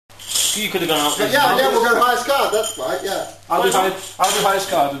You could have gone out. Yeah, we'll go highest card. That's right. Yeah. I'll do highest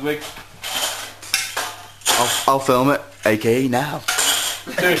card with Wig. I'll film it, aka now.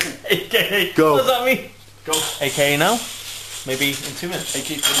 AKA. Go. What does that mean? Go. AKA now? Maybe in 2 minutes.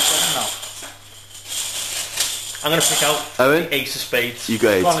 AK 47 now. I'm going to pick out Owen? the ace of spades. You go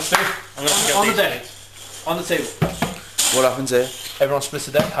 8. Go on, let's do it. I'm going to pick out On the the ace of deck. spades. On the table. What happens here? Everyone splits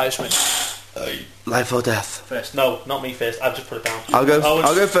the deck, highest win. Life or death? First. No, not me first. I've just put it down. I'll go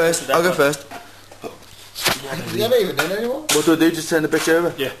Owen's- first. You haven't even done anymore. What do I do? Just turn the picture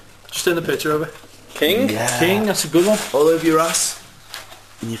over? Yeah. Just turn the picture over. King? Yeah. King, that's a good one. All over your ass.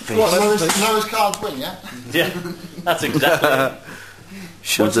 In your face. Lowest cards win, yeah? Yeah, that's exactly it.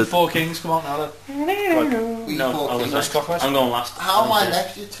 Once the Should 4 kings come out now then. No, I'm going last. How am I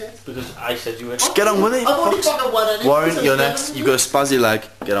next, you tit? Because I said you were. get on with it. I've already fucking won anyway. Warren, you're next. You've got a spazzy leg.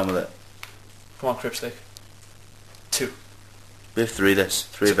 Get on with it. Come on, Cripstick. 2. We have 3 this.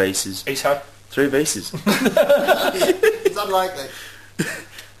 3 of aces. Ace high. 3 of aces. It's unlikely.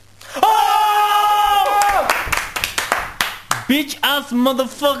 Oh! Bitch ass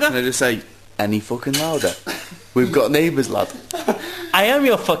motherfucker! Can I just say, any fucking louder? We've got neighbours, lad. I am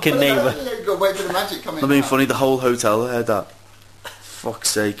your fucking neighbour. You've got to wait for the magic coming. Not being funny, the whole hotel heard that. Fuck's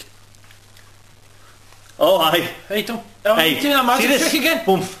sake. Oh, hi. Hey, don't. Hey, do that magic see this? trick again.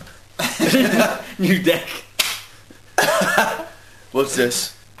 Boom. New deck. What's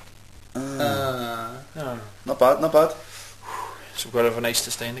this? Not bad, not bad. So we've got to have an ace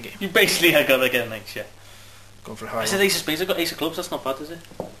to stay in the game. You basically have got to get an ace, yeah. Going for a high I said one. ace of spades, I've got ace of clubs, that's not bad, is it?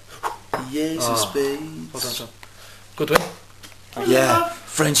 Yes, Oh. of Well done, spades. son. Good win. Yeah,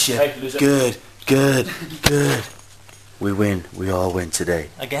 friendship. Hey, loser. Good, good, good. We win. We all win today.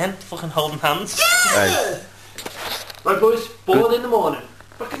 Again, fucking holding hands. Hey, Right, boys. Board in the morning.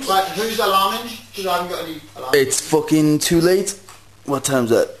 Right, who's alarming? Because I haven't got any alarm. it's fucking too late. What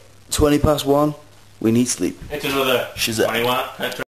time's that? 1:20. We need sleep. It's another Shazam. 20 watt petrol.